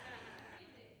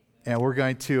And we're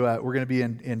going to be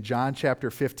in John chapter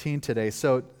 15 today.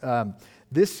 So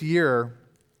this year,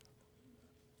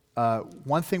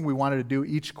 one thing we wanted to do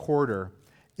each quarter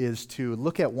is to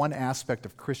look at one aspect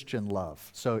of Christian love.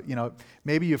 So,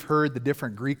 maybe you've heard the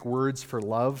different Greek words for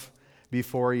love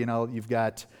before. You've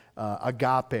got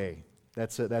agape.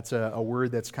 That's a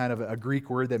word that's kind of a Greek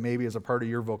word that maybe is a part of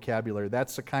your vocabulary.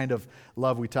 That's the kind of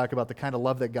love we talk about, the kind of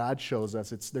love that God shows us.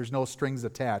 There's no strings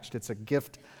attached. It's a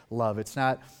gift love. It's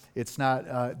not.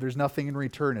 There's nothing in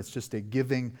return. It's just a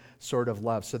giving sort of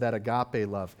love. So that agape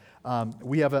love.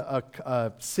 We have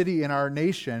a city in our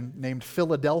nation named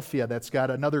Philadelphia that's got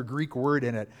another Greek word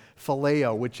in it,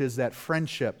 phileo, which is that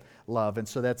friendship love. And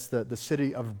so that's the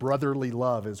city of brotherly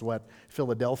love is what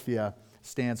Philadelphia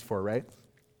stands for, right?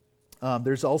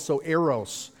 There's also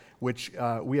eros, which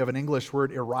we have an English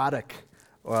word, erotic,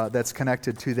 that's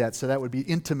connected to that. So that would be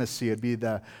intimacy. It'd be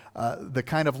the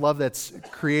kind of love that's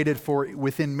created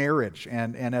within marriage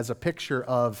and as a picture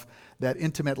of that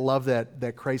intimate love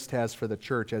that Christ has for the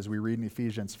church as we read in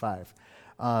Ephesians 5.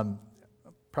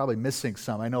 Probably missing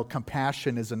some. I know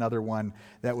compassion is another one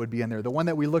that would be in there. The one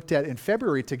that we looked at in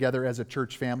February together as a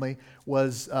church family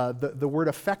was the word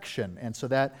affection. And so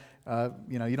that,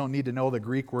 you don't need to know the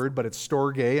Greek word, but it's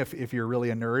storge if you're really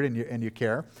a nerd and you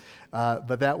care.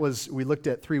 But we looked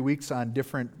at 3 weeks on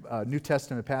different New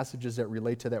Testament passages that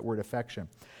relate to that word affection.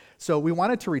 So we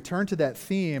wanted to return to that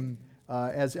theme.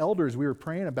 As elders, we were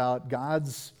praying about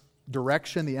God's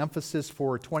direction, the emphasis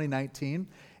for 2019.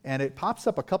 And it pops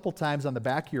up a couple times on the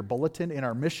back of your bulletin in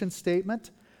our mission statement.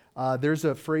 There's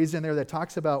a phrase in there that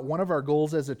talks about one of our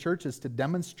goals as a church is to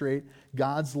demonstrate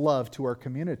God's love to our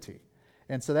community.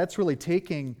 And so that's really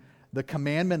taking the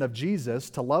commandment of Jesus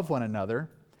to love one another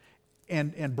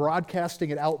and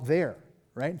broadcasting it out there,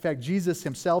 right? In fact, Jesus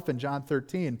himself in John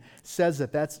 13 says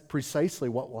that that's precisely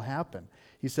what will happen.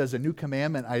 He says, "A new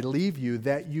commandment I leave you,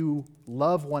 that you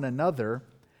love one another."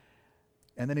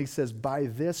 And then he says, "By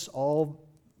this all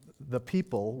the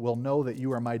people will know that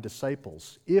you are my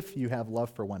disciples, if you have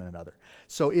love for one another."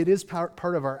 So it is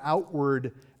part of our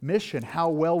outward mission, how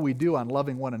well we do on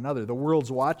loving one another. The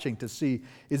world's watching to see,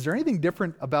 is there anything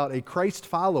different about a Christ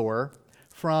follower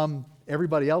from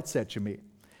everybody else that you meet?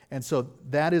 And so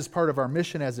that is part of our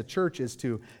mission as a church, is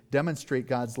to demonstrate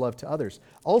God's love to others.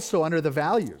 Also under the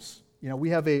values, we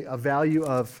have a value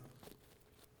of,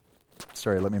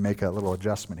 let me make a little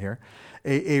adjustment here.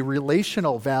 A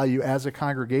relational value as a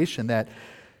congregation, that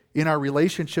in our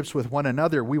relationships with one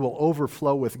another, we will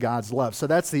overflow with God's love. So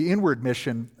that's the inward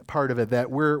mission part of it,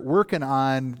 that we're working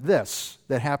on this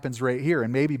that happens right here.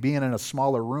 And maybe being in a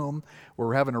smaller room where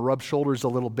we're having to rub shoulders a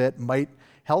little bit might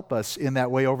help us in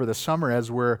that way over the summer as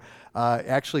we're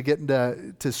actually getting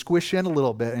to squish in a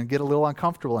little bit and get a little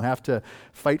uncomfortable and have to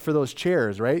fight for those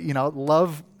chairs, right?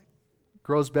 Love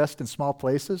grows best in small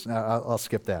places. No, I'll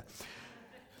skip that.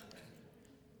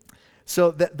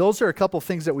 So those are a couple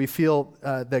things that we feel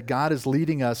that God is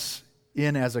leading us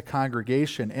in as a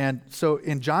congregation. And so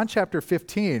in John chapter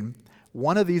 15,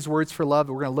 one of these words for love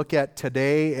that we're going to look at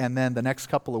today and then the next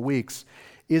couple of weeks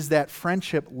is that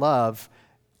friendship love.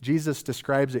 Jesus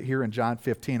describes it here in John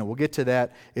 15, and we'll get to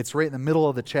that. It's right in the middle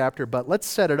of the chapter, but let's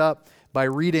set it up by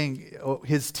reading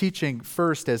his teaching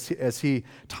first as he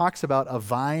talks about a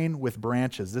vine with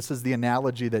branches. This is the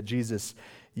analogy that Jesus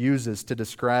uses to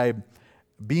describe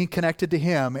being connected to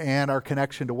him and our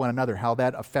connection to one another, how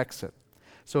that affects it.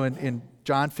 So in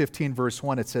John 15, verse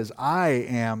 1, it says, "I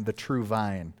am the true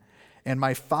vine, and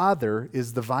my Father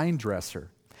is the vine dresser.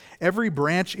 Every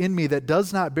branch in me that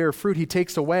does not bear fruit, he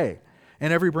takes away.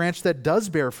 And every branch that does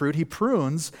bear fruit, he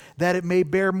prunes, that it may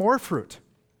bear more fruit.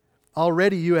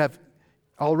 Already you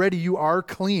are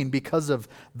clean because of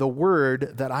the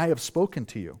word that I have spoken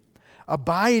to you.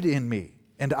 Abide in me,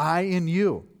 and I in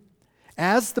you.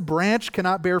 As the branch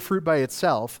cannot bear fruit by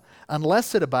itself,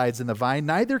 unless it abides in the vine,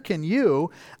 neither can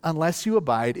you unless you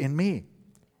abide in me.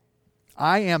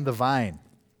 I am the vine.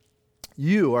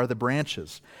 You are the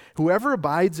branches. Whoever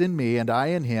abides in me and I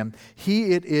in him,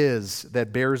 he it is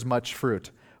that bears much fruit.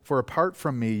 For apart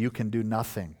from me, you can do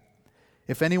nothing.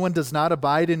 If anyone does not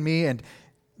abide in me, and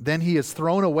then he is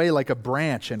thrown away like a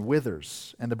branch and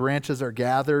withers, and the branches are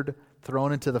gathered,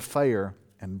 thrown into the fire,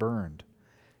 and burned.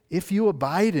 If you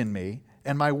abide in me,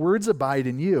 and my words abide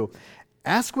in you,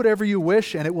 ask whatever you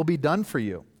wish, and it will be done for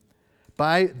you.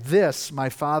 By this my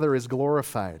Father is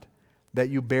glorified, that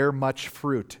you bear much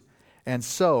fruit, and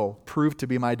so prove to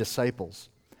be my disciples.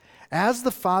 As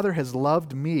the Father has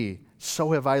loved me,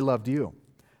 so have I loved you.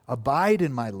 Abide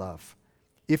in my love.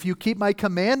 If you keep my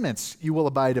commandments, you will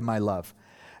abide in my love,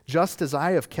 just as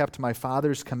I have kept my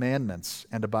Father's commandments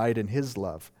and abide in his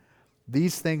love.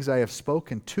 These things I have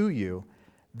spoken to you,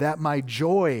 that my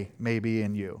joy may be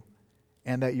in you,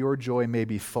 and that your joy may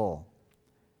be full.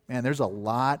 Man, there's a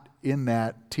lot in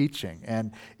that teaching.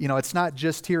 And, it's not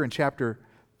just here in chapter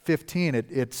 15.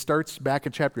 It starts back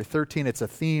in chapter 13. It's a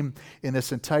theme in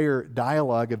this entire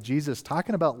dialogue of Jesus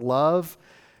talking about love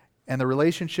and the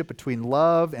relationship between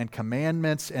love and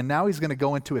commandments. And now he's going to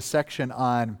go into a section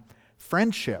on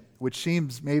friendship, which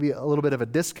seems maybe a little bit of a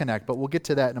disconnect, but we'll get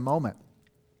to that in a moment.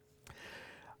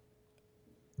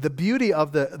 The beauty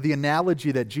of the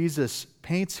analogy that Jesus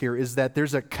paints here is that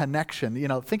there's a connection.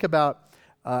 Think about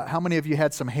how many of you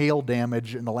had some hail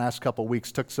damage in the last couple of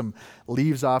weeks, took some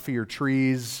leaves off of your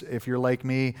trees. If you're like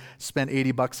me, spent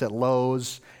 $80 at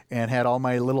Lowe's and had all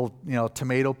my little,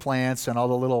 tomato plants and all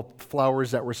the little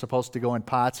flowers that were supposed to go in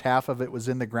pots. Half of it was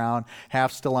in the ground,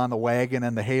 half still on the wagon,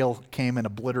 and the hail came and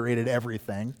obliterated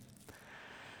everything.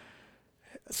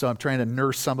 So I'm trying to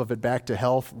nurse some of it back to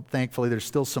health. Thankfully, there's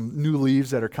still some new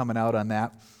leaves that are coming out on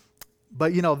that.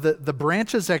 But, the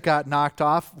branches that got knocked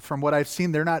off, from what I've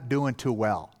seen, they're not doing too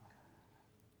well.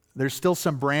 There's still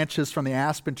some branches from the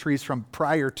aspen trees from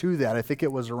prior to that. I think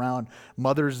it was around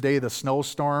Mother's Day, the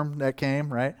snowstorm that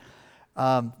came, right?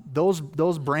 Those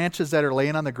branches that are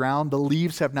laying on the ground, the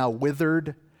leaves have now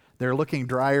withered. They're looking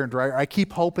drier and drier. I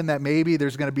keep hoping that maybe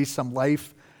there's going to be some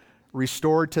life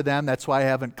restored to them. That's why I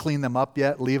haven't cleaned them up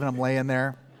yet, leaving them laying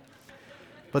there.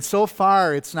 But so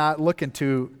far, it's not looking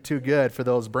too good for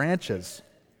those branches.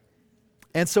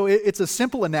 And so it's a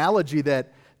simple analogy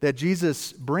that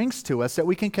Jesus brings to us that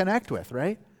we can connect with,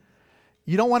 right?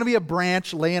 You don't want to be a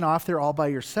branch laying off there all by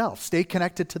yourself. Stay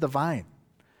connected to the vine.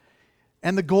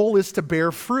 And the goal is to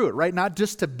bear fruit, right? Not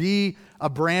just to be a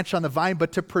branch on the vine,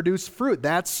 but to produce fruit.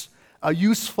 That's a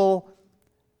useful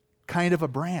kind of a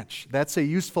branch. That's a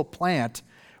useful plant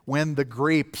when the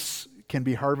grapes can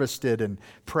be harvested and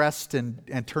pressed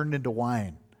and turned into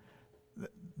wine.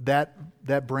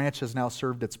 That branch has now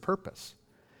served its purpose.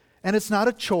 And it's not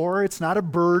a chore, it's not a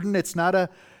burden, there's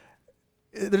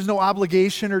no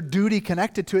obligation or duty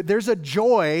connected to it. There's a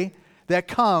joy that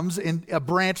comes in a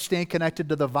branch staying connected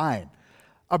to the vine.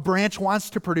 A branch wants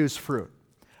to produce fruit.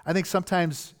 I think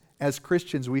sometimes as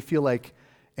Christians we feel like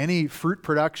any fruit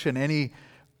production, anything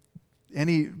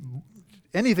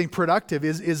productive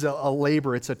is a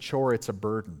labor, it's a chore, it's a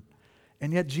burden.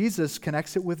 And yet Jesus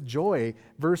connects it with joy.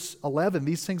 Verse 11,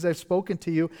 these things I've spoken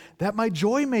to you, that my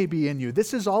joy may be in you.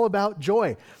 This is all about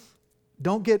joy.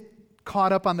 Don't get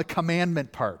caught up on the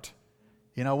commandment part.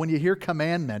 When you hear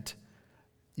commandment,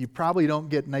 you probably don't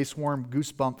get nice, warm,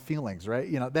 goosebump feelings, right?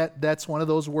 That's one of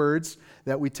those words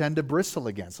that we tend to bristle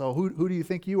against. Oh, who do you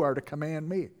think you are to command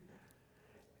me?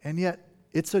 And yet,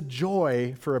 it's a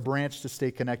joy for a branch to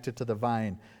stay connected to the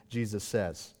vine, Jesus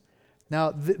says.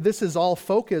 Now, this is all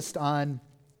focused on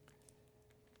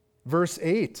verse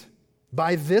 8.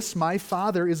 By this my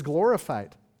Father is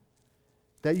glorified,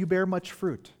 that you bear much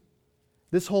fruit.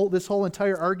 This whole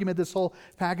entire argument, this whole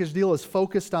package deal is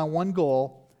focused on one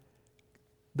goal,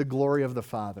 the glory of the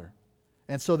Father.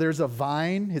 And so there's a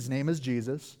vine, his name is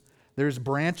Jesus. There's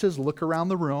branches, look around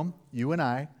the room, you and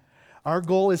I. Our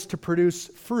goal is to produce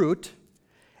fruit.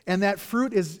 And that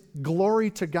fruit is glory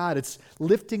to God. It's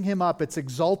lifting him up. It's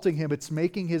exalting him. It's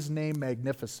making his name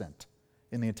magnificent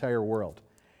in the entire world.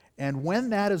 And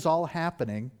when that is all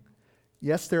happening,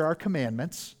 yes, there are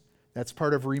commandments. That's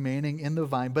part of remaining in the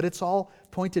vine. But it's all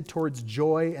pointed towards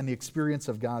joy and the experience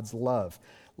of God's love.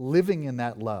 Living in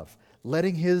that love.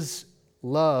 Letting his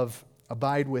love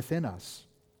abide within us.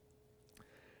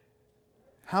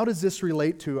 How does this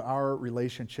relate to our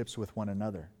relationships with one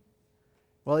another?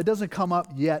 Well, it doesn't come up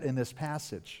yet in this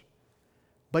passage.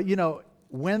 But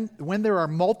when there are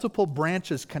multiple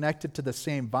branches connected to the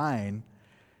same vine,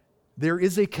 there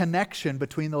is a connection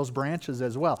between those branches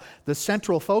as well. The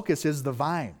central focus is the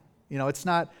vine. It's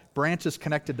not branches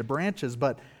connected to branches,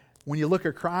 but when you look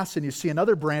across and you see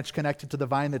another branch connected to the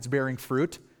vine that's bearing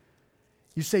fruit,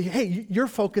 you say, hey, you're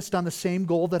focused on the same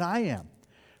goal that I am,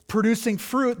 producing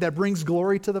fruit that brings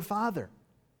glory to the Father.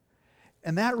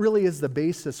 And that really is the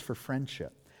basis for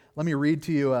friendship. Let me read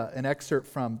to you an excerpt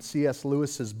from C.S.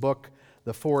 Lewis's book,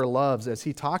 The Four Loves, as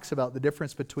he talks about the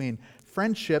difference between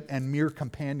friendship and mere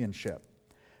companionship.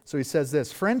 So he says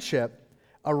this, friendship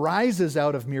arises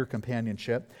out of mere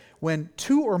companionship when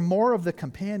two or more of the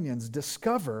companions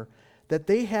discover that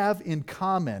they have in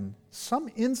common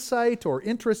some insight or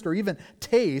interest or even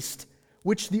taste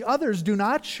which the others do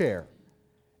not share,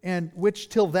 and which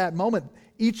till that moment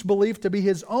each believed to be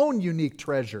his own unique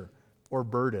treasure or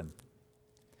burden.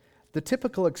 The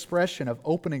typical expression of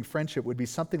opening friendship would be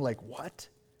something like, "What?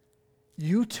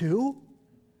 You too?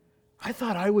 I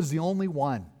thought I was the only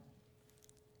one."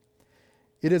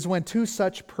 It is when two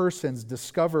such persons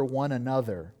discover one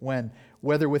another, when,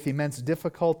 whether with immense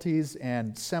difficulties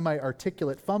and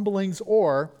semi-articulate fumblings,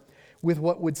 or with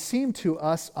what would seem to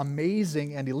us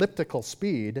amazing and elliptical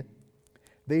speed,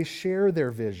 they share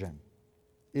their vision.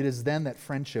 It is then that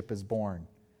friendship is born.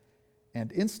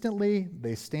 And instantly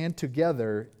they stand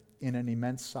together in an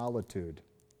immense solitude.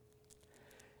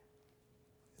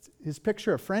 His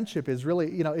picture of friendship is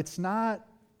really, it's not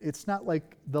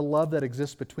like the love that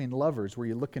exists between lovers where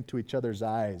you look into each other's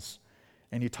eyes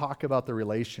and you talk about the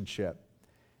relationship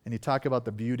and you talk about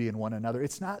the beauty in one another.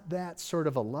 It's not that sort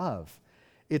of a love.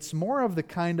 It's more of the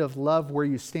kind of love where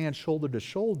you stand shoulder to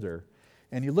shoulder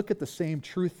and you look at the same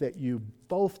truth that you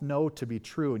both know to be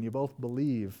true and you both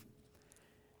believe.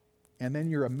 And then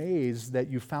you're amazed that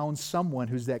you found someone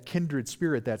who's that kindred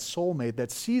spirit, that soulmate,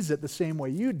 that sees it the same way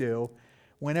you do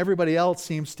when everybody else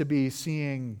seems to be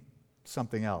seeing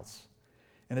something else.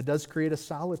 And it does create a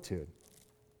solitude.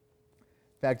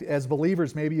 In fact, as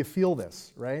believers, maybe you feel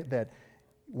this, right? That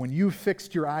when you've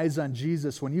fixed your eyes on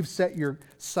Jesus, when you've set your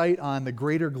sight on the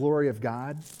greater glory of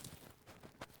God,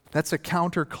 that's a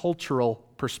countercultural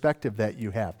perspective that you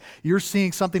have. You're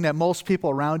seeing something that most people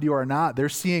around you are not. They're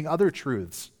seeing other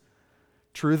truths.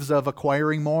 Truths of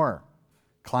acquiring more,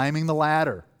 climbing the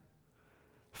ladder,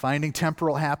 finding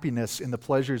temporal happiness in the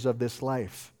pleasures of this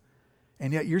life.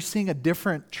 And yet you're seeing a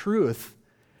different truth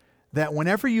that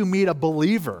whenever you meet a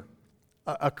believer,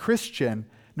 a Christian,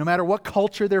 no matter what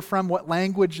culture they're from, what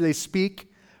language they speak,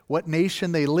 what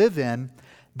nation they live in,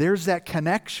 there's that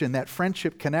connection, that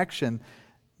friendship connection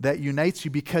that unites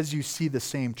you because you see the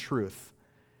same truth.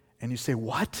 And you say,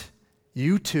 what?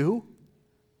 You too?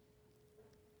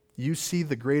 You see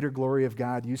the greater glory of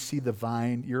God. You see the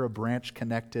vine. You're a branch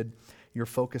connected. You're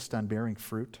focused on bearing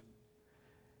fruit.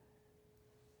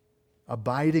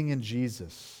 Abiding in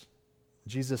Jesus.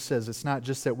 Jesus says it's not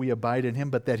just that we abide in Him,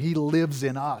 but that He lives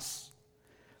in us.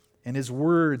 And His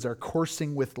words are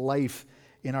coursing with life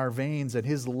in our veins, and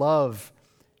His love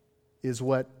is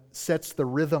what sets the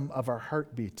rhythm of our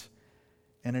heartbeat.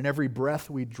 And in every breath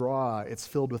we draw, it's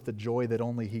filled with the joy that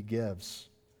only He gives.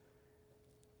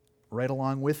 Right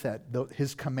along with that,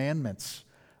 His commandments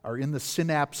are in the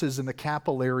synapses and the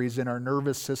capillaries in our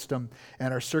nervous system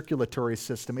and our circulatory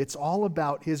system. It's all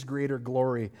about His greater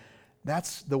glory.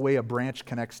 That's the way a branch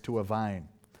connects to a vine.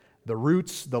 The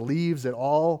roots, the leaves, it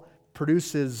all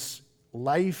produces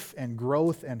life and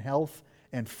growth and health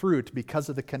and fruit because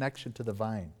of the connection to the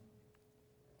vine.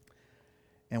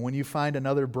 And when you find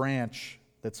another branch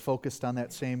that's focused on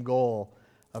that same goal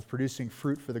of producing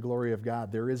fruit for the glory of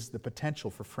God, there is the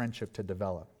potential for friendship to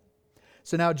develop.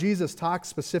 So now Jesus talks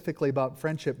specifically about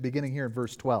friendship beginning here in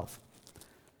verse 12.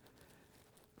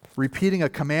 Repeating a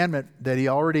commandment that He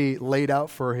already laid out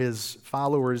for His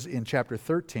followers in chapter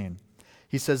 13.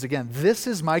 He says again, "This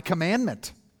is my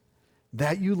commandment,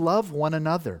 that you love one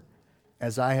another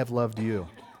as I have loved you.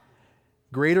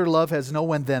 Greater love has no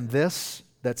one than this,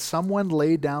 that someone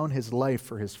lay down his life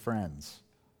for his friends.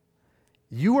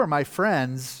 You are my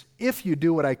friends if you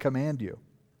do what I command you.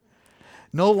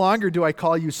 No longer do I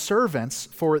call you servants,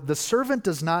 for the servant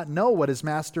does not know what his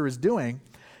master is doing,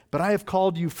 but I have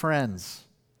called you friends.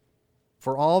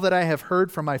 For all that I have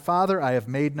heard from my Father, I have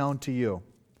made known to you.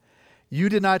 You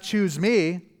did not choose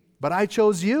me, but I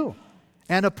chose you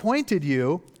and appointed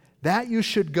you that you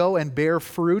should go and bear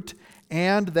fruit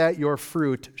and that your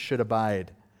fruit should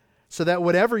abide, so that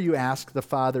whatever you ask the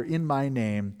Father in my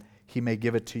name, He may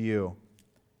give it to you.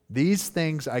 These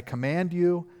things I command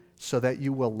you so that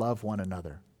you will love one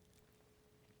another."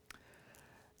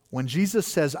 When Jesus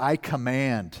says, "I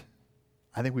command,"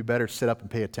 I think we better sit up and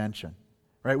pay attention.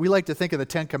 Right? We like to think of the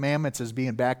Ten Commandments as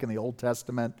being back in the Old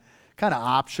Testament, kind of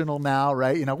optional now,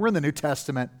 right? We're in the New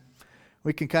Testament.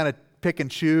 We can kind of pick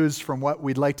and choose from what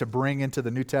we'd like to bring into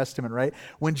the New Testament, right?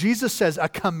 When Jesus says, "A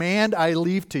command I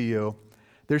leave to you,"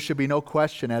 there should be no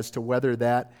question as to whether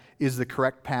that is the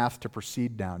correct path to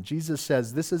proceed down. Jesus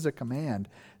says this is a command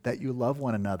that you love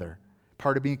one another.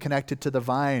 Part of being connected to the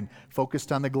vine,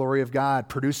 focused on the glory of God,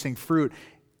 producing fruit,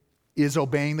 is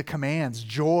obeying the commands.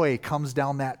 Joy comes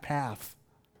down that path.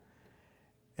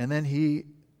 And then He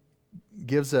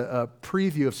gives a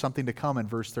preview of something to come in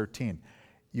verse 13.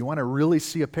 You want to really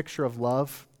see a picture of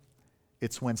love?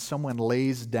 It's when someone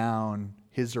lays down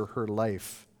his or her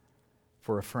life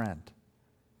for a friend.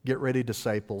 Get ready,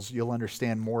 disciples. You'll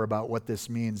understand more about what this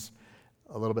means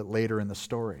a little bit later in the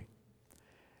story.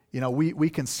 We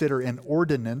consider an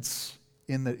ordinance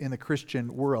in the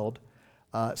Christian world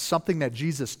something that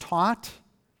Jesus taught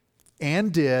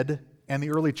and did and the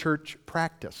early church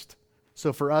practiced.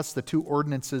 So for us, the two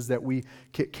ordinances that we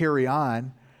carry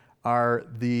on are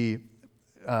the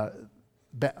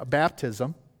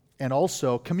baptism and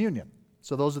also communion.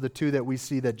 So those are the two that we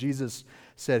see that Jesus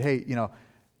said, hey,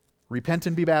 repent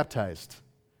and be baptized.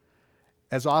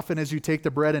 As often as you take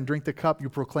the bread and drink the cup, you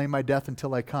proclaim my death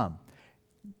until I come.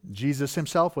 Jesus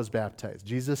himself was baptized.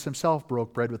 Jesus himself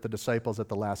broke bread with the disciples at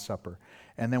the Last Supper.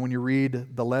 And then when you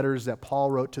read the letters that Paul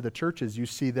wrote to the churches, you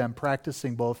see them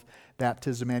practicing both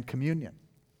baptism and communion.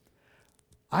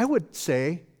 I would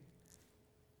say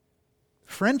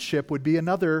friendship would be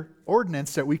another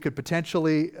ordinance that we could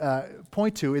potentially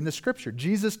point to in the Scripture.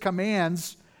 Jesus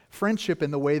commands friendship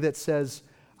in the way that says,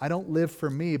 I don't live for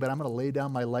me, but I'm going to lay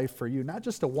down my life for you. Not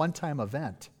just a one-time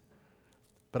event,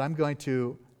 but I'm going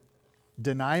to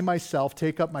deny myself,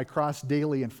 take up my cross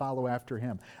daily, and follow after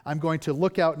him. I'm going to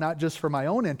look out not just for my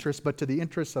own interests, but to the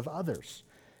interests of others.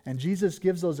 And Jesus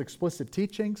gives those explicit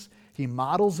teachings. He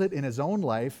models it in his own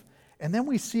life. And then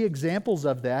we see examples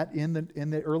of that in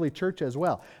the early church as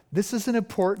well. This is an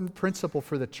important principle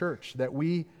for the church, that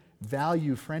we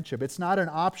value friendship. It's not an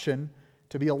option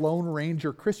to be a Lone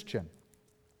Ranger Christian.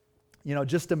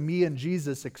 Just a me and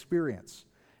Jesus experience.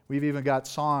 We've even got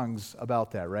songs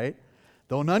about that, right?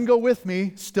 Though none go with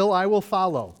me, still I will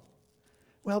follow.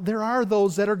 Well, there are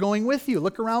those that are going with you.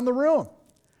 Look around the room.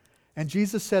 And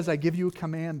Jesus says, I give you a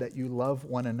command that you love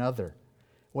one another.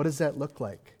 What does that look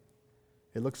like?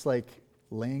 It looks like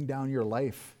laying down your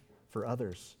life for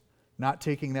others. Not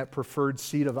taking that preferred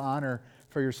seat of honor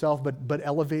for yourself, but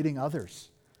elevating others.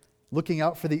 Looking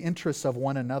out for the interests of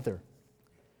one another.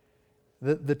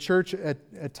 The church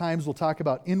at times will talk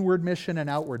about inward mission and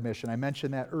outward mission. I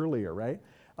mentioned that earlier, right?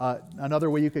 Another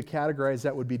way you could categorize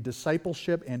that would be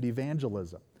discipleship and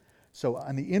evangelism. So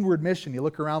on the inward mission, you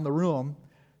look around the room,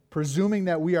 presuming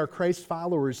that we are Christ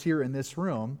followers here in this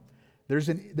room,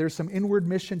 there's some inward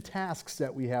mission tasks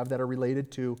that we have that are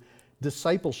related to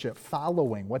discipleship,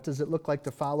 following. What does it look like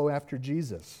to follow after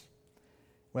Jesus?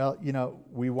 Well,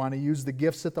 we want to use the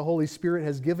gifts that the Holy Spirit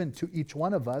has given to each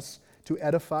one of us to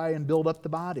edify and build up the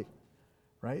body,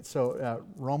 right? So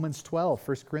Romans 12,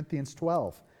 1 Corinthians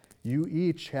 12, you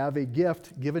each have a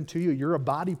gift given to you. You're a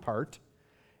body part,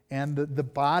 and the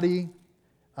body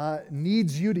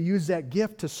needs you to use that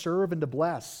gift to serve and to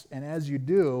bless. And as you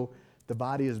do, the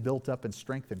body is built up and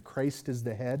strengthened. Christ is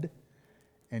the head,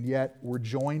 and yet we're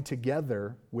joined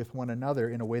together with one another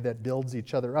in a way that builds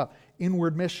each other up.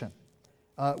 Inward mission.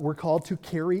 We're called to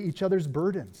carry each other's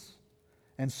burdens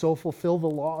and so fulfill the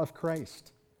law of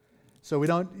Christ. So we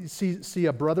don't see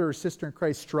a brother or sister in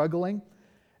Christ struggling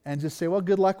and just say, well,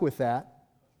 good luck with that.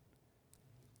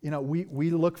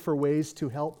 We look for ways to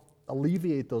help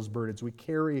alleviate those burdens. We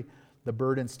carry the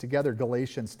burdens together.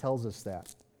 Galatians tells us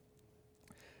that.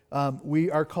 We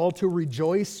are called to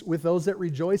rejoice with those that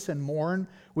rejoice and mourn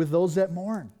with those that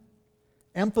mourn.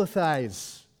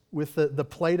 Empathize with the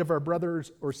plight of our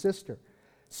brothers or sister.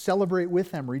 Celebrate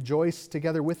with them, rejoice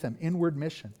together with them. Inward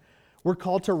mission. We're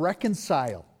called to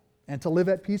reconcile and to live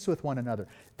at peace with one another.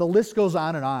 The list goes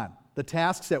on and on. The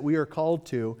tasks that we are called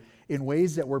to in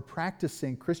ways that we're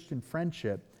practicing Christian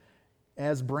friendship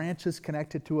as branches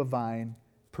connected to a vine,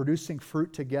 producing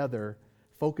fruit together,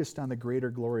 focused on the greater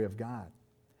glory of God.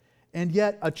 And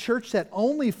yet, a church that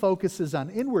only focuses on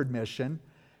inward mission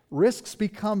risks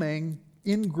becoming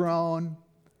ingrown,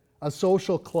 a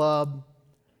social club,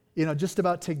 just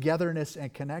about togetherness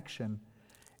and connection,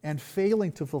 and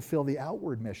failing to fulfill the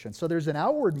outward mission. So there's an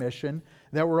outward mission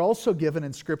that we're also given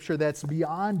in Scripture that's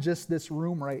beyond just this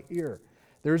room right here.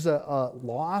 There's a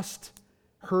lost,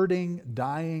 hurting,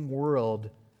 dying world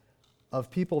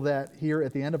of people that here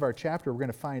at the end of our chapter we're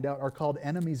going to find out are called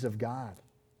enemies of God.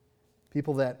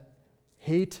 People that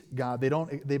hate God.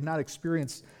 They've not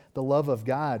experienced the love of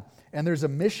God. And there's a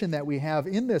mission that we have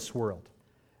in this world.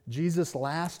 Jesus'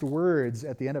 last words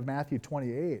at the end of Matthew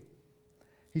 28.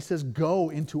 He says,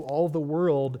 go into all the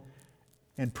world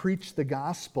and preach the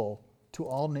gospel to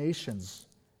all nations,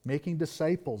 making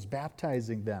disciples,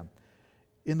 baptizing them.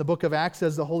 In the book of Acts,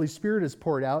 as the Holy Spirit is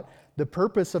poured out, the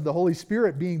purpose of the Holy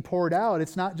Spirit being poured out,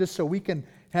 it's not just so we can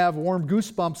have warm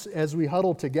goosebumps as we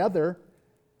huddle together.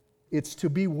 It's to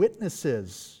be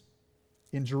witnesses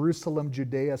in Jerusalem,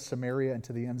 Judea, Samaria, and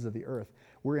to the ends of the earth.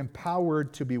 We're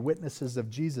empowered to be witnesses of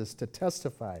Jesus, to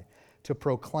testify, to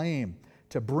proclaim,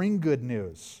 to bring good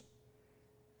news.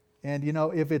 And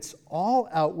if it's all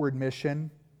outward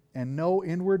mission and no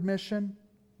inward mission,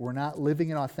 we're not living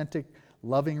in authentic,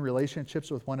 loving relationships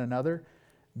with one another,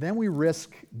 then we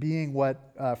risk being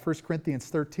what 1 Corinthians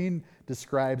 13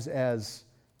 describes as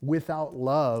without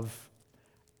love,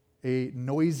 a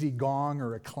noisy gong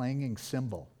or a clanging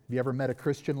cymbal. Have you ever met a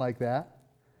Christian like that?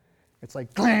 It's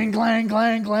like clang, clang,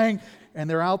 clang, clang, and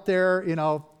they're out there,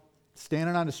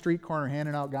 standing on a street corner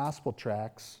handing out gospel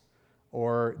tracts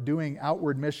or doing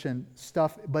outward mission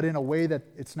stuff, but in a way that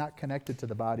it's not connected to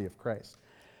the body of Christ.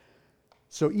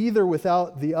 So either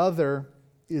without the other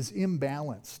is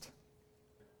imbalanced.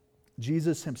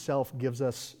 Jesus himself gives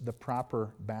us the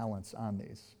proper balance on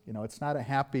these. It's not a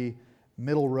happy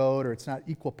middle road, or it's not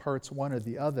equal parts one or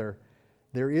the other.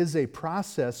 There is a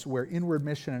process where inward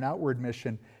mission and outward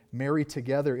mission marry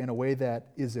together in a way that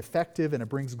is effective and it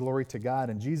brings glory to God.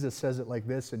 And Jesus says it like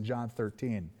this in John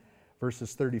 13,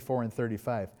 verses 34 and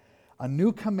 35. A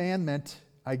new commandment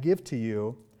I give to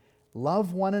you,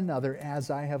 love one another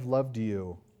as I have loved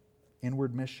you.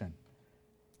 Inward mission.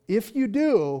 If you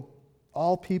do,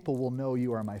 all people will know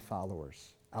you are my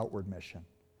followers. Outward mission.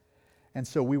 And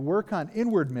so we work on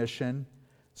inward mission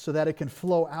so that it can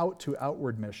flow out to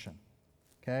outward mission.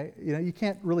 Okay? You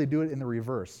can't really do it in the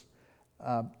reverse.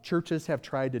 Churches have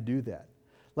tried to do that.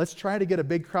 Let's try to get a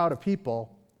big crowd of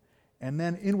people, and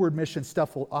then inward mission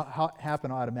stuff will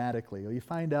happen automatically. You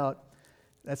find out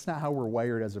that's not how we're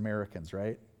wired as Americans,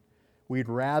 right? We'd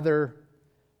rather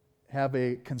have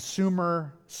a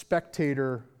consumer,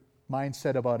 spectator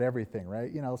mindset about everything,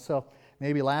 right? So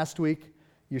maybe last week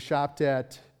you shopped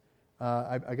at,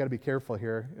 I got to be careful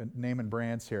here, naming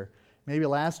brands here. Maybe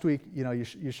last week,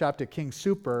 you shopped at King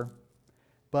Super,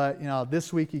 but,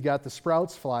 this week you got the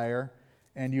Sprouts flyer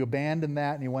and you abandoned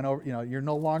that and you went over, you're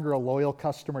no longer a loyal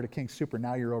customer to King Super.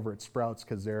 Now you're over at Sprouts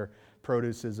because their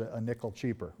produce is a nickel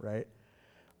cheaper, right?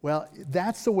 Well,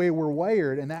 that's the way we're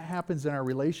wired, and that happens in our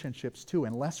relationships too,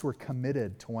 unless we're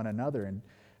committed to one another. And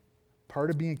part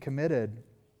of being committed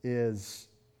is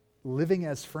living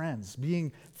as friends,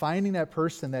 finding that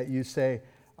person that you say,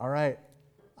 all right,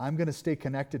 I'm going to stay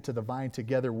connected to the vine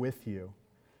together with you.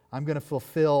 I'm going to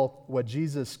fulfill what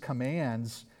Jesus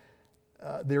commands.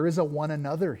 There is a one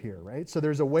another here, right? So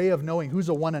there's a way of knowing who's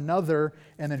a one another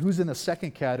and then who's in the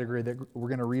second category that we're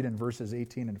going to read in verses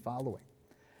 18 and following.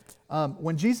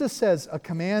 When Jesus says, a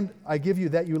command I give you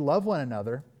that you love one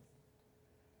another,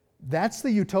 that's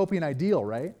the utopian ideal,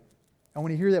 right? And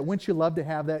when you hear that, wouldn't you love to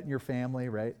have that in your family,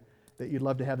 right? That you'd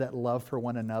love to have that love for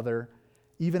one another.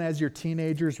 Even as your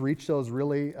teenagers reach those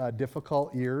really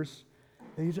difficult years,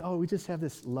 we just have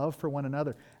this love for one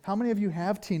another. How many of you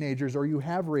have teenagers or you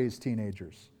have raised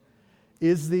teenagers?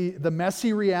 Is the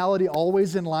messy reality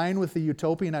always in line with the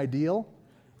utopian ideal?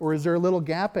 Or is there a little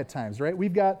gap at times, right?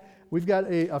 We've got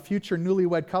a future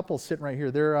newlywed couple sitting right here.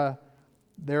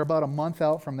 They're about a month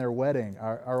out from their wedding,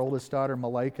 our oldest daughter,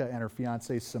 Malika, and her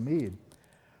fiancé, Samid.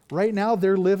 Right now,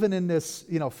 they're living in this,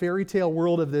 fairy tale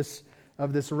world of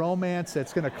this romance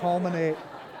that's going to culminate.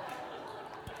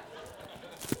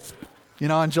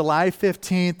 On July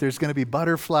 15th, there's going to be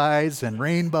butterflies and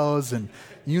rainbows and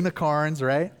unicorns,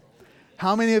 right?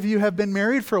 How many of you have been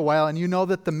married for a while and you know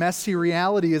that the messy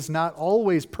reality is not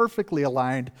always perfectly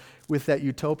aligned with that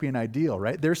utopian ideal,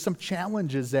 right? There's some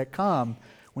challenges that come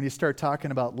when you start talking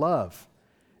about love.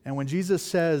 And when Jesus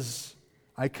says,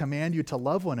 I command you to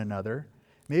love one another,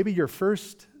 maybe your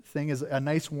first thing is a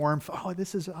nice warm,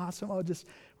 this is awesome.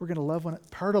 We're going to love one.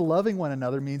 Part of loving one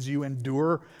another means you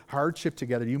endure hardship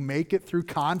together. You make it through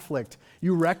conflict.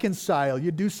 You reconcile.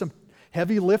 You do some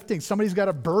heavy lifting. Somebody's got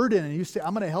a burden and you say,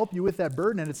 I'm going to help you with that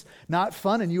burden. And it's not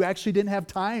fun and you actually didn't have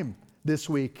time this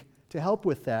week to help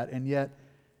with that. And yet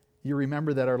you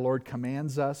remember that our Lord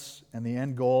commands us and the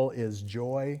end goal is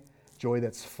joy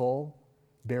that's full,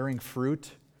 bearing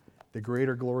fruit, the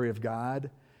greater glory of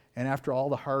God. And after all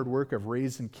the hard work of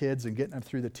raising kids and getting them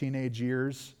through the teenage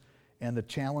years and the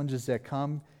challenges that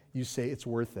come, you say it's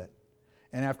worth it.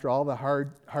 And after all the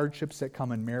hardships that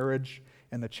come in marriage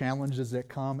and the challenges that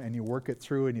come and you work it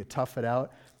through and you tough it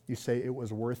out, you say it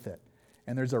was worth it.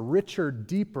 And there's a richer,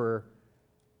 deeper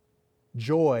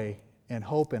joy and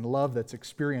hope and love that's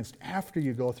experienced after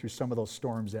you go through some of those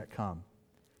storms that come.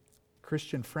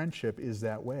 Christian friendship is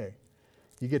that way.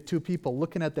 You get two people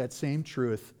looking at that same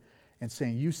truth and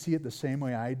saying, you see it the same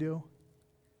way I do?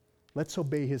 Let's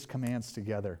obey his commands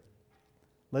together.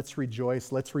 Let's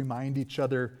rejoice. Let's remind each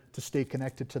other to stay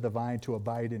connected to the vine, to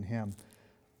abide in him.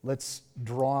 Let's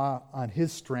draw on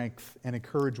his strength and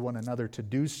encourage one another to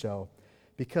do so,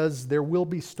 because there will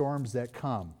be storms that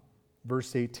come.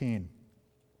 Verse 18.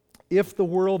 If the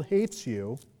world hates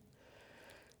you,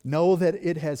 know that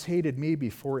it has hated me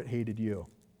before it hated you.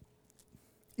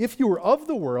 If you were of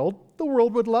the world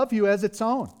would love you as its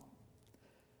own.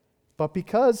 But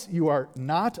because you are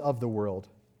not of the world,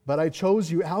 but I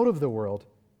chose you out of the world,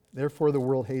 therefore the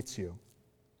world hates you.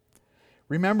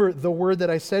 Remember the word that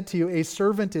I said to you, a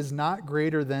servant is not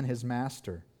greater than his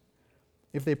master.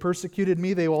 If they persecuted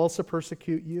me, they will also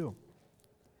persecute you.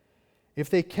 If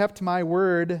they kept my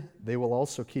word, they will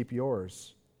also keep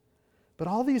yours. But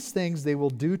all these things they will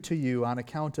do to you on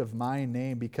account of my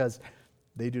name, because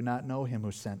they do not know him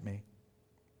who sent me.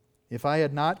 If I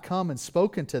had not come and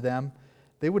spoken to them,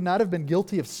 they would not have been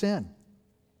guilty of sin.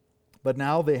 But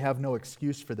now they have no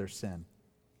excuse for their sin.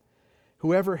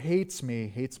 Whoever hates me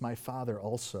hates my Father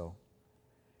also.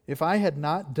 If I had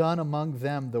not done among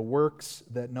them the works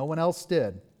that no one else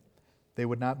did, they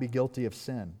would not be guilty of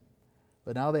sin.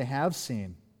 But now they have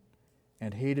seen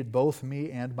and hated both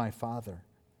me and my Father.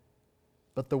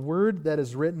 But the word that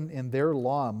is written in their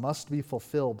law must be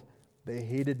fulfilled. They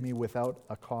hated me without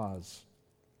a cause.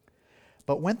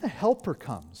 But when the Helper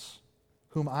comes,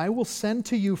 whom I will send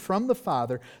to you from the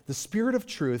Father, the Spirit of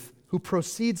truth, who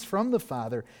proceeds from the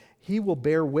Father, he will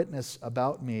bear witness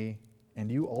about me,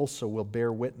 and you also will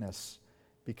bear witness,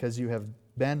 because you have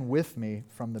been with me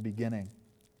from the beginning.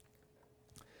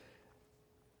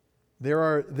 There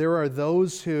are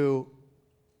those who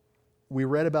we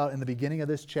read about in the beginning of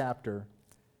this chapter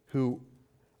who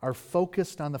are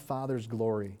focused on the Father's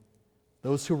glory.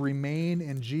 Those who remain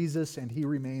in Jesus and he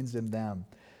remains in them.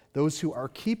 Those who are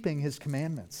keeping his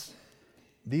commandments.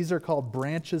 These are called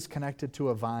branches connected to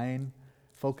a vine,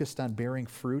 focused on bearing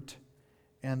fruit.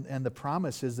 And the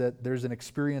promise is that there's an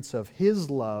experience of his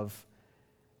love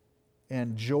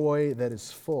and joy that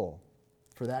is full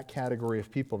for that category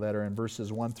of people that are in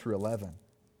verses 1 through 11.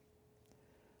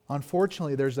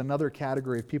 Unfortunately, there's another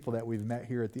category of people that we've met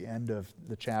here at the end of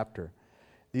the chapter.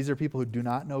 These are people who do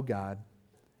not know God.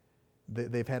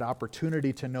 They've had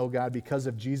opportunity to know God because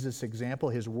of Jesus' example,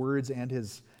 his words, and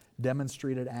his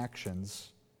demonstrated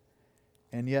actions.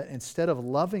 And yet, instead of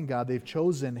loving God, they've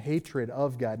chosen hatred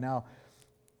of God. Now,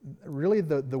 really,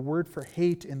 the word for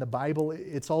hate in the Bible,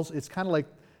 it's kind of like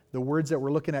the words that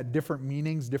we're looking at, different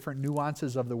meanings, different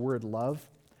nuances of the word love.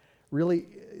 Really,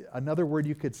 another word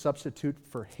you could substitute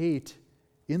for hate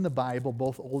in the Bible,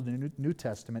 both Old and New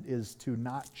Testament, is to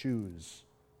not choose.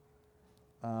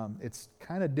 It's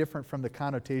kind of different from the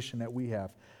connotation that we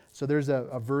have. So there's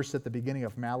a verse at the beginning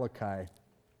of Malachi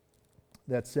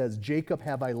that says, Jacob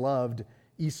have I loved,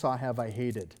 Esau have I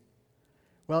hated.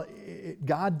 Well,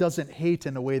 God doesn't hate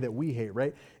in the way that we hate,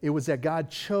 right? It was that God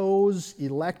chose,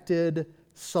 elected,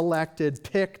 selected,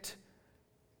 picked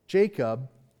Jacob.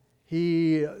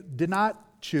 He did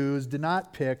not choose, did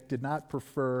not pick, did not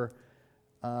prefer,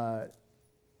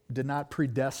 did not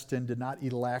predestine, did not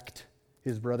elect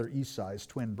his brother Esau, his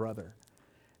twin brother.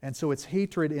 And so it's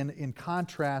hatred in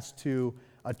contrast to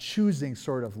a choosing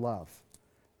sort of love.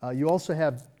 You also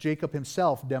have Jacob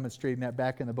himself demonstrating that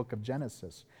back in the book of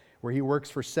Genesis, where he works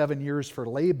for 7 years for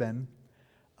Laban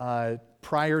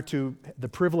prior to the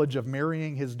privilege of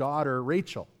marrying his daughter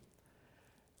Rachel.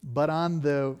 But on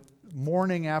the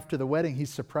morning after the wedding, he's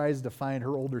surprised to find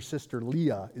her older sister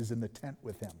Leah is in the tent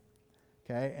with him.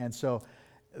 Okay, and so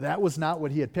that was not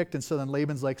what he had picked. And so then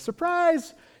Laban's like,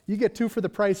 surprise, you get two for the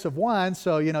price of one.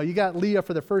 So, you got Leah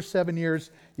for the first 7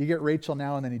 years, you get Rachel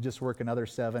now, and then you just work another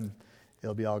 7.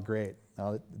 It'll be all great.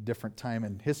 Now, different time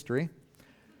in history.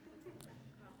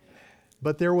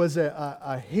 But there was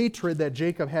a hatred that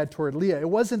Jacob had toward Leah. It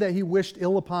wasn't that he wished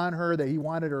ill upon her, that he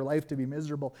wanted her life to be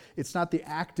miserable. It's not the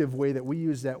active way that we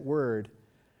use that word,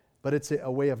 but it's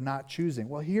a way of not choosing.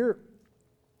 Well, here,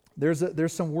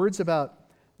 there's some words about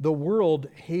the world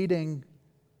hating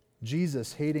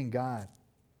Jesus, hating God.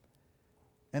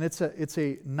 And it's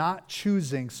a not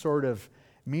choosing sort of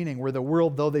meaning, where the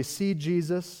world, though they see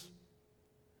Jesus,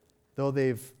 though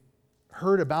they've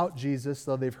heard about Jesus,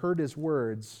 though they've heard his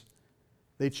words,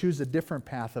 they choose a different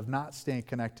path of not staying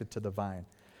connected to the vine.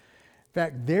 In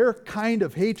fact, their kind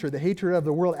of hatred, the hatred of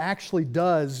the world, actually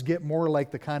does get more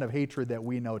like the kind of hatred that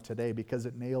we know today, because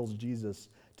it nails Jesus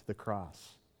to the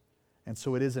cross. And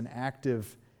so it is an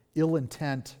active, ill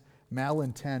intent,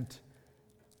 malintent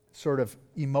sort of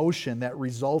emotion that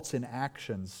results in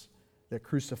actions that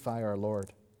crucify our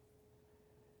Lord.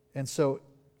 And so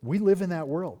we live in that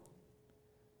world.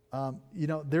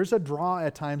 There's a draw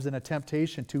at times and a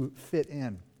temptation to fit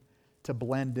in, to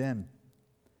blend in.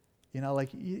 You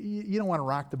don't want to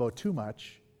rock the boat too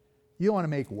much. You don't want to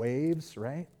make waves,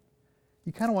 right?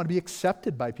 You kind of want to be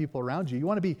accepted by people around you. You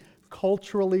want to be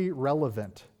culturally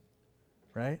relevant,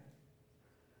 right?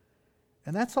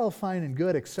 And that's all fine and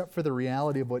good, except for the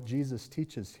reality of what Jesus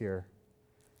teaches here.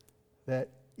 That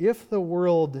if the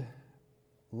world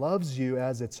loves you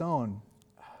as its own,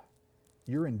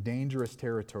 you're in dangerous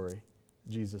territory,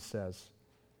 Jesus says,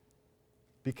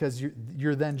 because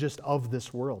you're then just of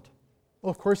this world.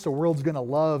 Well, of course, the world's going to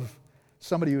love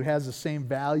somebody who has the same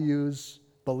values,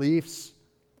 beliefs,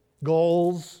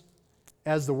 goals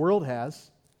as the world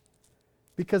has,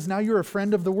 because now you're a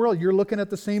friend of the world. You're looking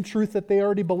at the same truth that they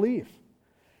already believe.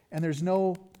 And there's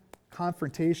no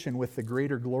confrontation with the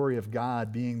greater glory of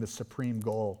God being the supreme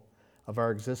goal of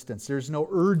our existence. There's no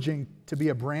urging to be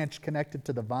a branch connected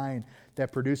to the vine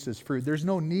that produces fruit. There's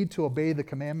no need to obey the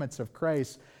commandments of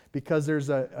Christ because there's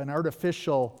an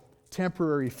artificial,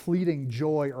 temporary, fleeting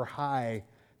joy or high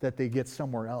that they get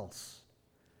somewhere else.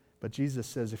 But Jesus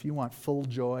says, if you want full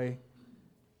joy,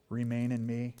 remain in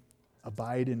me,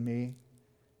 abide in me.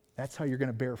 That's how you're going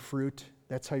to bear fruit.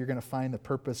 That's how you're going to find the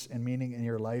purpose and meaning in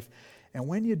your life. And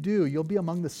when you do, you'll be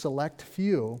among the select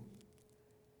few,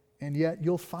 and yet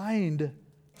you'll find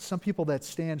some people that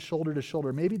stand shoulder to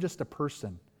shoulder, maybe just a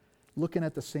person, looking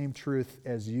at the same truth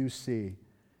as you see,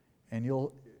 and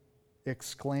you'll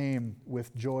exclaim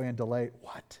with joy and delight,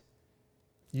 what?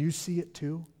 You see it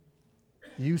too?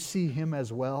 You see him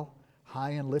as well,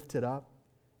 high and lifted up,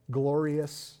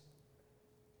 glorious,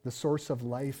 the source of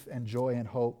life and joy and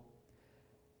hope.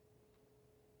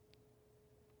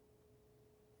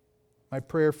 My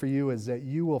prayer for you is that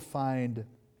you will find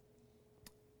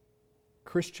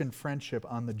Christian friendship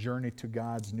on the journey to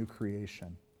God's new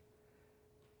creation.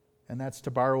 And that's,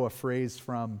 to borrow a phrase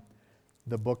from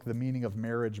the book, The Meaning of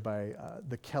Marriage by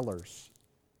the Kellers.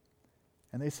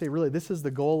 And they say, really, this is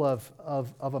the goal of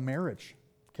a marriage.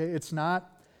 Okay, it's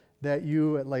not that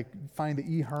you find the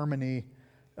eHarmony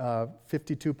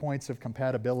 52 points of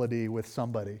compatibility with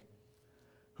somebody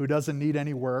who doesn't need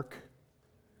any work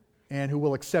and who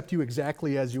will accept you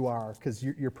exactly as you are because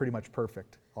you're pretty much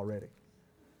perfect already.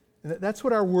 That's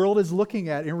what our world is looking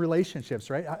at in relationships,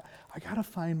 right? I got to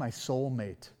find my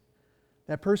soulmate.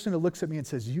 That person who looks at me and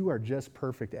says, you are just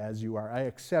perfect as you are. I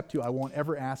accept you. I won't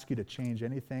ever ask you to change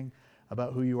anything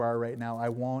about who you are right now. I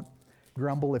won't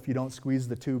grumble if you don't squeeze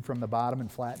the tube from the bottom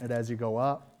and flatten it as you go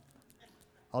up.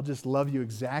 I'll just love you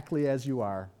exactly as you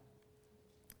are,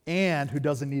 and who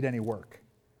doesn't need any work.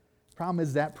 Problem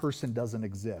is that person doesn't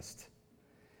exist,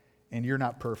 and you're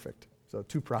not perfect. So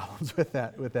 2 problems with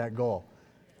that goal.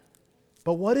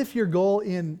 But what if your goal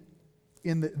in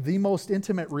the most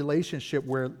intimate relationship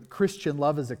where Christian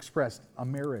love is expressed, a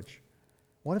marriage,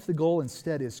 what if the goal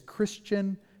instead is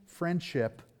Christian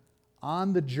friendship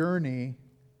on the journey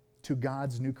to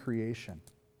God's new creation?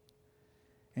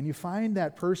 And you find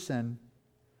that person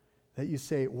that you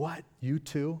say, what, you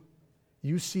too?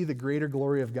 You see the greater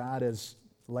glory of God as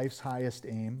life's highest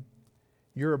aim.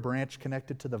 You're a branch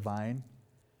connected to the vine.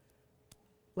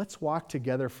 Let's walk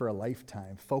together for a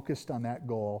lifetime, focused on that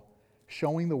goal,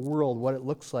 showing the world what it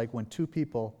looks like when 2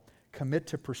 people commit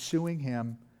to pursuing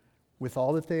him with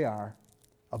all that they are,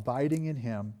 abiding in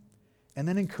him, and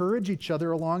then encourage each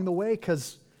other along the way,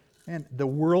 because the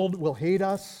world will hate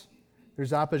us.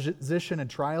 There's opposition and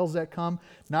trials that come,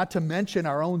 not to mention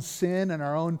our own sin and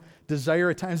our own desire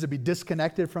at times to be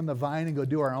disconnected from the vine and go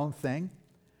do our own thing.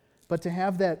 But to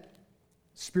have that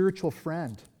spiritual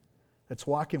friend that's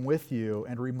walking with you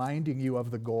and reminding you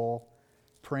of the goal,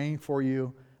 praying for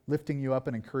you, lifting you up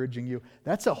and encouraging you,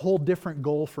 that's a whole different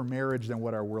goal for marriage than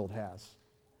what our world has.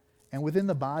 And within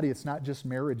the body, it's not just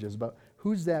marriages, but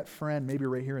who's that friend, maybe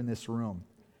right here in this room,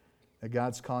 that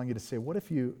God's calling you to say, what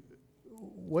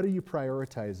are you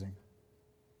prioritizing?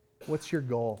 What's your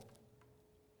goal?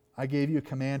 I gave you a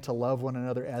command to love one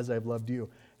another as I've loved you.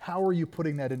 How are you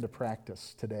putting that into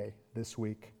practice today, this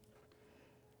week?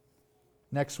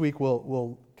 Next week,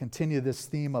 we'll continue this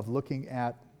theme of looking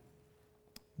at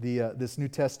this New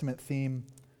Testament theme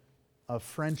of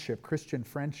friendship, Christian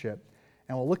friendship,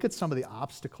 and we'll look at some of the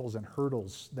obstacles and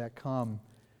hurdles that come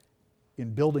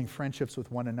in building friendships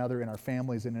with one another in our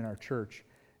families and in our church,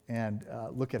 and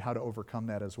look at how to overcome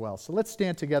that as well. So let's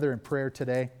stand together in prayer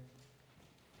today.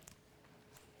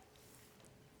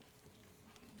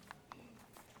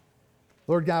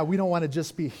 Lord God, we don't want to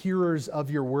just be hearers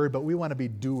of your word, but we want to be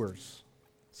doers.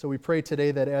 So we pray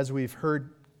today that as we've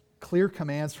heard clear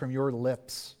commands from your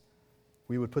lips,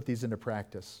 we would put these into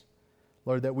practice.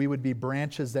 Lord, that we would be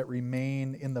branches that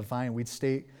remain in the vine. We'd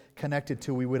stay connected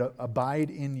to, we would abide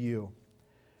in you.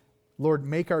 Lord,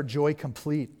 make our joy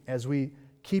complete as we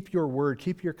keep your word,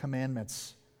 keep your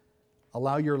commandments.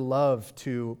 Allow your love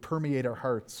to permeate our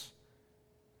hearts.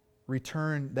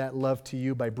 Return that love to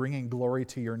you by bringing glory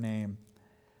to your name.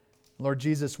 Lord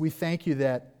Jesus, we thank you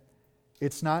that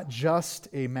it's not just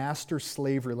a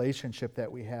master-slave relationship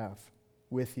that we have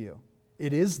with you.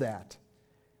 It is that.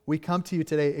 We come to you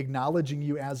today acknowledging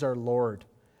you as our Lord,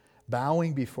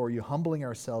 bowing before you, humbling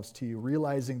ourselves to you,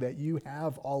 realizing that you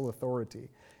have all authority.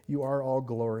 You are all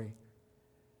glory.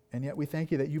 And yet we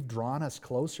thank you that you've drawn us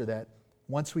closer, that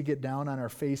once we get down on our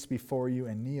face before you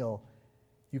and kneel,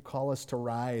 you call us to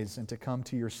rise and to come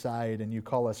to your side, and you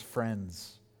call us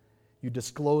friends. You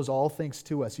disclose all things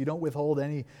to us. You don't withhold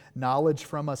any knowledge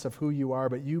from us of who you are,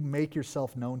 but you make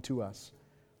yourself known to us.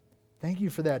 Thank you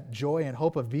for that joy and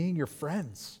hope of being your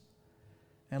friends.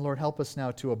 And Lord, help us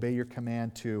now to obey your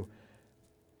command to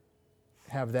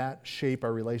have that shape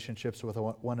our relationships with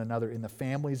one another in the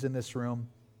families in this room,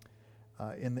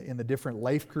 in the different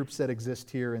life groups that exist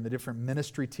here, in the different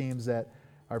ministry teams that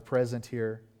are present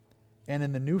here, and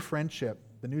in the new friendship,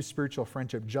 the new spiritual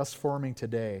friendship just forming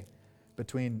today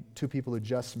between two people who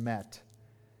just met.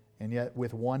 And yet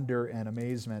with wonder and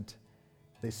amazement,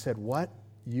 they said, what?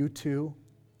 You two?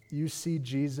 You see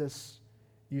Jesus?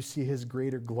 You see his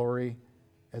greater glory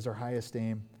as our highest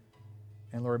aim?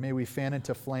 And Lord, may we fan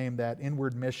into flame that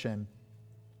inward mission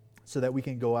so that we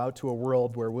can go out to a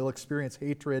world where we'll experience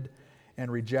hatred and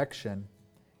rejection,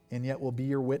 and yet we'll be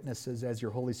your witnesses as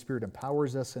your Holy Spirit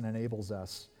empowers us and enables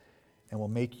us, and will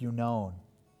make you known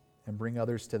and bring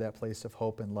others to that place of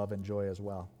hope and love and joy as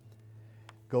well.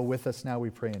 Go with us now, we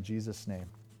pray in Jesus' name.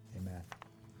 Amen.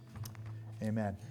 Amen.